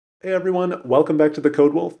Hey everyone, welcome back to the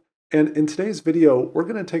Code Wolf. And in today's video, we're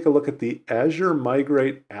going to take a look at the Azure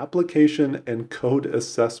Migrate Application and Code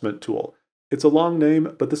Assessment tool. It's a long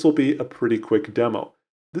name, but this will be a pretty quick demo.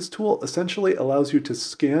 This tool essentially allows you to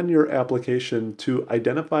scan your application to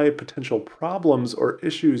identify potential problems or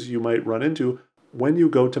issues you might run into when you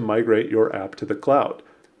go to migrate your app to the cloud.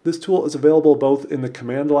 This tool is available both in the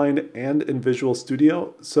command line and in Visual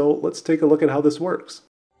Studio, so let's take a look at how this works.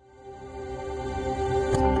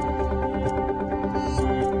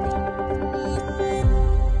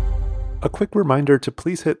 A quick reminder to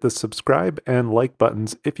please hit the subscribe and like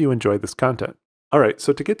buttons if you enjoy this content. Alright,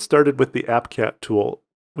 so to get started with the AppCAT tool,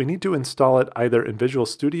 we need to install it either in Visual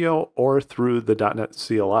Studio or through the .NET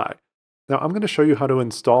CLI. Now I'm going to show you how to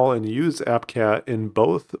install and use AppCAT in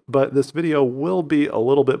both, but this video will be a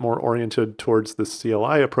little bit more oriented towards the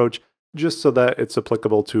CLI approach just so that it's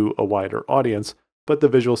applicable to a wider audience, but the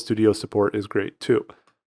Visual Studio support is great too.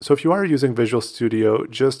 So if you are using Visual Studio,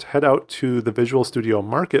 just head out to the Visual Studio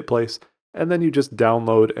Marketplace and then you just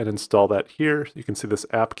download and install that here. You can see this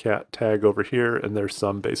AppCAT tag over here, and there's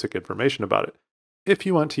some basic information about it. If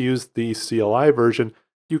you want to use the CLI version,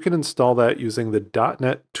 you can install that using the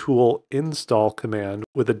 .NET tool install command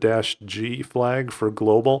with a -G flag for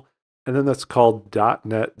global, and then that's called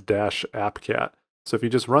 .NET-AppCAT. So if you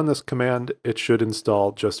just run this command, it should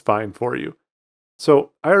install just fine for you.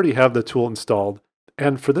 So I already have the tool installed,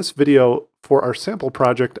 and for this video, for our sample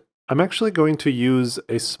project, I'm actually going to use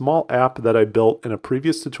a small app that I built in a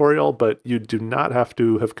previous tutorial, but you do not have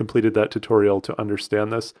to have completed that tutorial to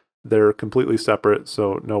understand this. They're completely separate,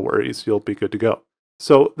 so no worries, you'll be good to go.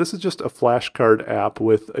 So this is just a flashcard app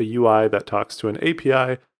with a UI that talks to an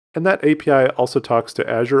API, and that API also talks to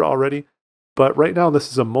Azure already. But right now this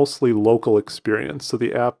is a mostly local experience, so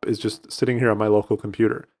the app is just sitting here on my local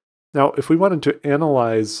computer. Now, if we wanted to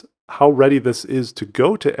analyze how ready this is to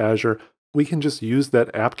go to Azure, we can just use that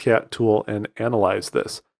AppCAT tool and analyze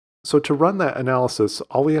this. So to run that analysis,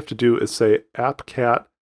 all we have to do is say AppCAT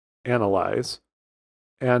analyze,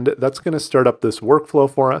 and that's going to start up this workflow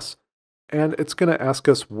for us, and it's going to ask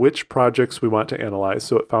us which projects we want to analyze.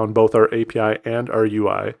 So it found both our API and our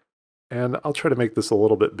UI, and I'll try to make this a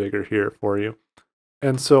little bit bigger here for you.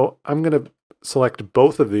 And so I'm going to select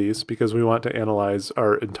both of these because we want to analyze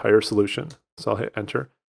our entire solution. So I'll hit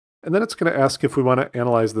enter. And then it's going to ask if we want to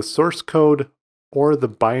analyze the source code or the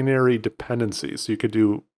binary dependencies. So you could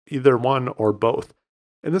do either one or both.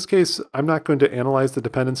 In this case, I'm not going to analyze the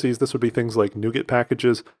dependencies. This would be things like NuGet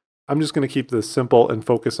packages. I'm just going to keep this simple and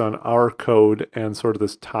focus on our code and sort of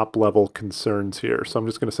this top level concerns here. So I'm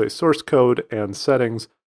just going to say source code and settings,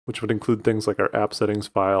 which would include things like our app settings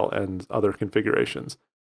file and other configurations.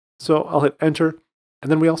 So I'll hit enter. And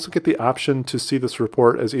then we also get the option to see this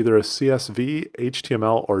report as either a CSV,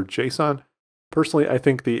 HTML, or JSON. Personally, I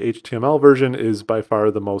think the HTML version is by far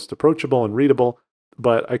the most approachable and readable,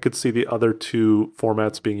 but I could see the other two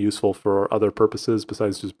formats being useful for other purposes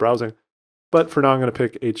besides just browsing. But for now, I'm going to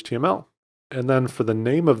pick HTML. And then for the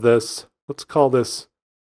name of this, let's call this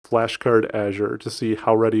Flashcard Azure to see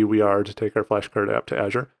how ready we are to take our flashcard app to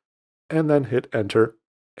Azure. And then hit enter.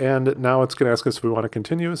 And now it's going to ask us if we want to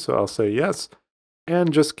continue, so I'll say yes.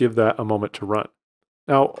 And just give that a moment to run.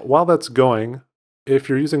 Now, while that's going, if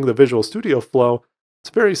you're using the Visual Studio flow,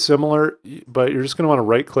 it's very similar, but you're just going to want to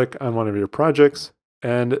right-click on one of your projects,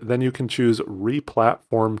 and then you can choose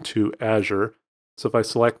Replatform to Azure. So if I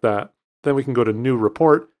select that, then we can go to New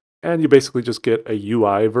Report, and you basically just get a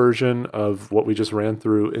UI version of what we just ran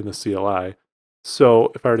through in the CLI.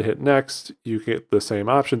 So if I were to hit Next, you get the same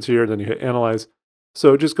options here, then you hit Analyze.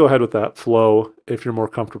 So just go ahead with that flow if you're more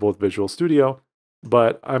comfortable with Visual Studio.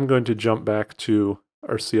 But I'm going to jump back to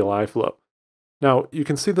our CLI flow. Now, you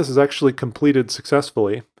can see this is actually completed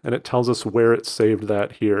successfully, and it tells us where it saved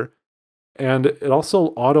that here. And it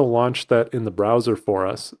also auto-launched that in the browser for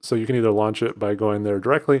us, so you can either launch it by going there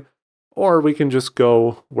directly, or we can just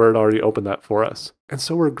go where it already opened that for us. And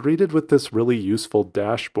so we're greeted with this really useful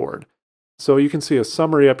dashboard. So you can see a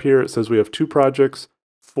summary up here. It says we have 2 projects,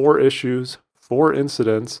 4 issues, 4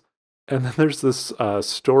 incidents, and then there's this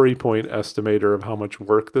story point estimator of how much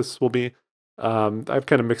work this will be. I have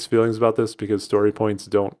kind of mixed feelings about this because story points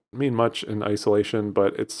don't mean much in isolation,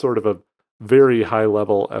 but it's sort of a very high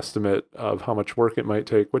level estimate of how much work it might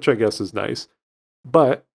take, which I guess is nice.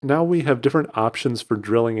 But now we have different options for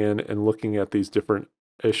drilling in and looking at these different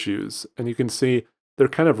issues. And you can see they're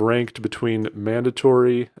kind of ranked between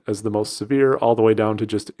mandatory as the most severe all the way down to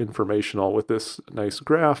just informational with this nice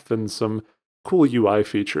graph and some cool UI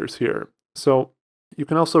features here. So you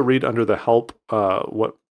can also read under the help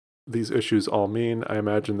what these issues all mean. I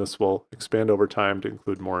imagine this will expand over time to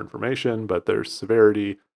include more information, but there's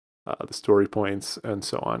severity, the story points, and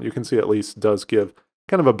so on. You can see at least does give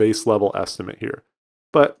kind of a base level estimate here.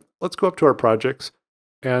 But let's go up to our projects.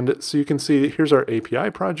 And so you can see here's our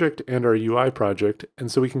API project and our UI project.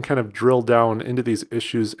 And so we can kind of drill down into these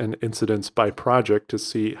issues and incidents by project to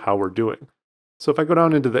see how we're doing. So if I go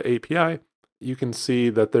down into the API, you can see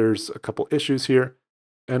that there's a couple issues here.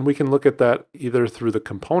 And we can look at that either through the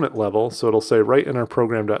component level. So it'll say right in our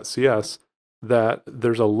program.cs that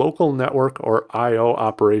there's a local network or I/O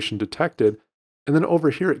operation detected. And then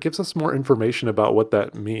over here, it gives us more information about what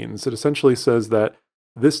that means. It essentially says that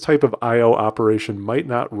this type of I/O operation might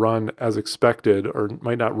not run as expected or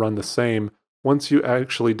might not run the same once you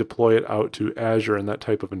actually deploy it out to Azure in that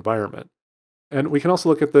type of environment. And we can also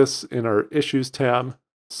look at this in our Issues tab.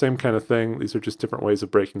 Same kind of thing. These are just different ways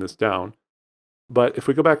of breaking this down. But if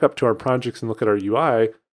we go back up to our projects and look at our UI,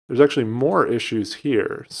 there's actually more issues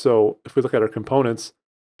here. So if we look at our components,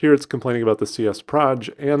 here it's complaining about the CS proj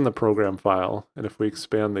and the program file. And if we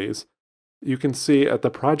expand these, you can see at the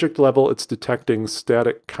project level, it's detecting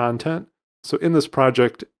static content. So in this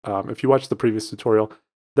project, if you watch the previous tutorial,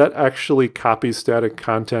 that actually copies static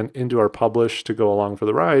content into our publish to go along for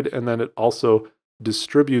the ride. And then it also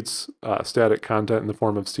distributes static content in the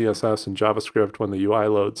form of CSS and JavaScript when the UI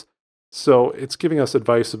loads. So it's giving us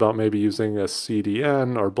advice about maybe using a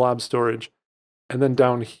CDN or blob storage. And then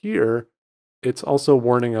down here, it's also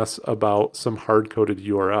warning us about some hard-coded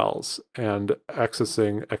URLs and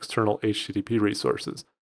accessing external HTTP resources.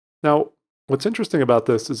 Now, what's interesting about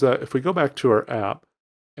this is that if we go back to our app,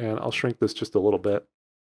 and I'll shrink this just a little bit,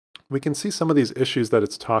 we can see some of these issues that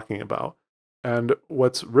it's talking about. And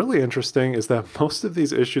what's really interesting is that most of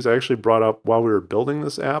these issues I actually brought up while we were building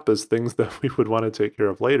this app as things that we would want to take care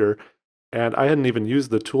of later. And I hadn't even used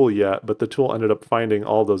the tool yet, but the tool ended up finding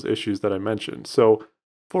all those issues that I mentioned. So,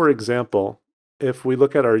 for example, if we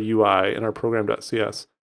look at our UI in our program.cs,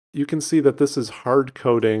 you can see that this is hard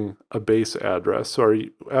coding a base address. So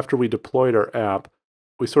after we deployed our app,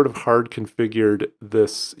 we sort of hard configured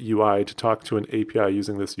this UI to talk to an API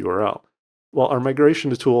using this URL. Well, our migration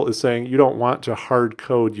tool is saying you don't want to hard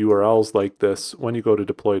code URLs like this when you go to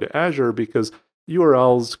deploy to Azure because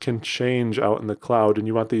URLs can change out in the cloud and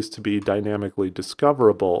you want these to be dynamically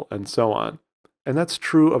discoverable and so on. And that's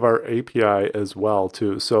true of our API as well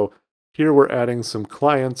too. So here we're adding some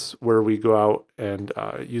clients where we go out and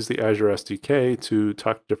use the Azure SDK to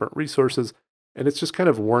talk to different resources. And it's just kind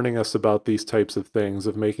of warning us about these types of things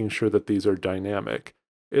of making sure that these are dynamic.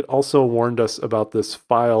 It also warned us about this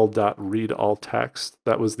file.readAllText.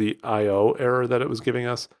 That was the IO error that it was giving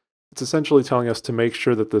us. It's essentially telling us to make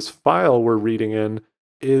sure that this file we're reading in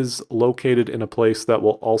is located in a place that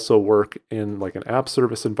will also work in like an app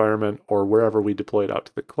service environment or wherever we deploy it out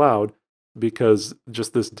to the cloud, because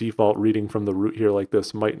just this default reading from the root here like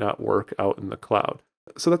this might not work out in the cloud.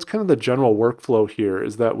 So that's kind of the general workflow here,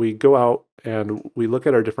 is that we go out and we look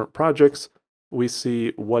at our different projects, we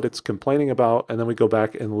see what it's complaining about, and then we go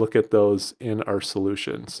back and look at those in our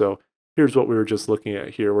solution. So here's what we were just looking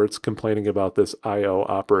at here, where it's complaining about this IO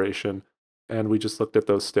operation, and we just looked at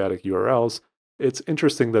those static URLs. It's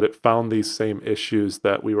interesting that it found these same issues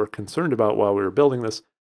that we were concerned about while we were building this,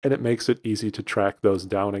 and it makes it easy to track those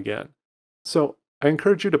down again. So I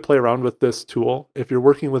encourage you to play around with this tool. If you're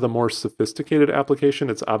working with a more sophisticated application,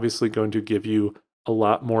 it's obviously going to give you a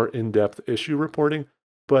lot more in-depth issue reporting.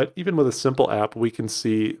 But even with a simple app, we can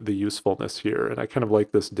see the usefulness here. And I kind of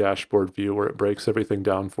like this dashboard view where it breaks everything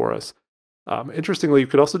down for us. Interestingly, you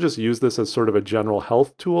could also just use this as sort of a general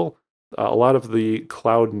health tool. A lot of the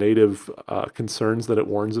cloud native concerns that it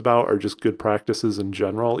warns about are just good practices in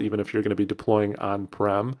general, even if you're going to be deploying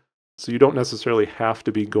on-prem. So you don't necessarily have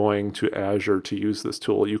to be going to Azure to use this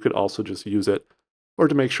tool. You could also just use it or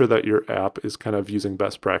to make sure that your app is kind of using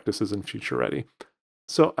best practices and future ready.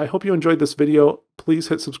 So I hope you enjoyed this video. Please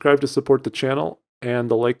hit subscribe to support the channel and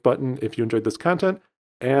the like button if you enjoyed this content.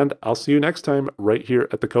 And I'll see you next time right here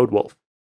at the Code Wolf.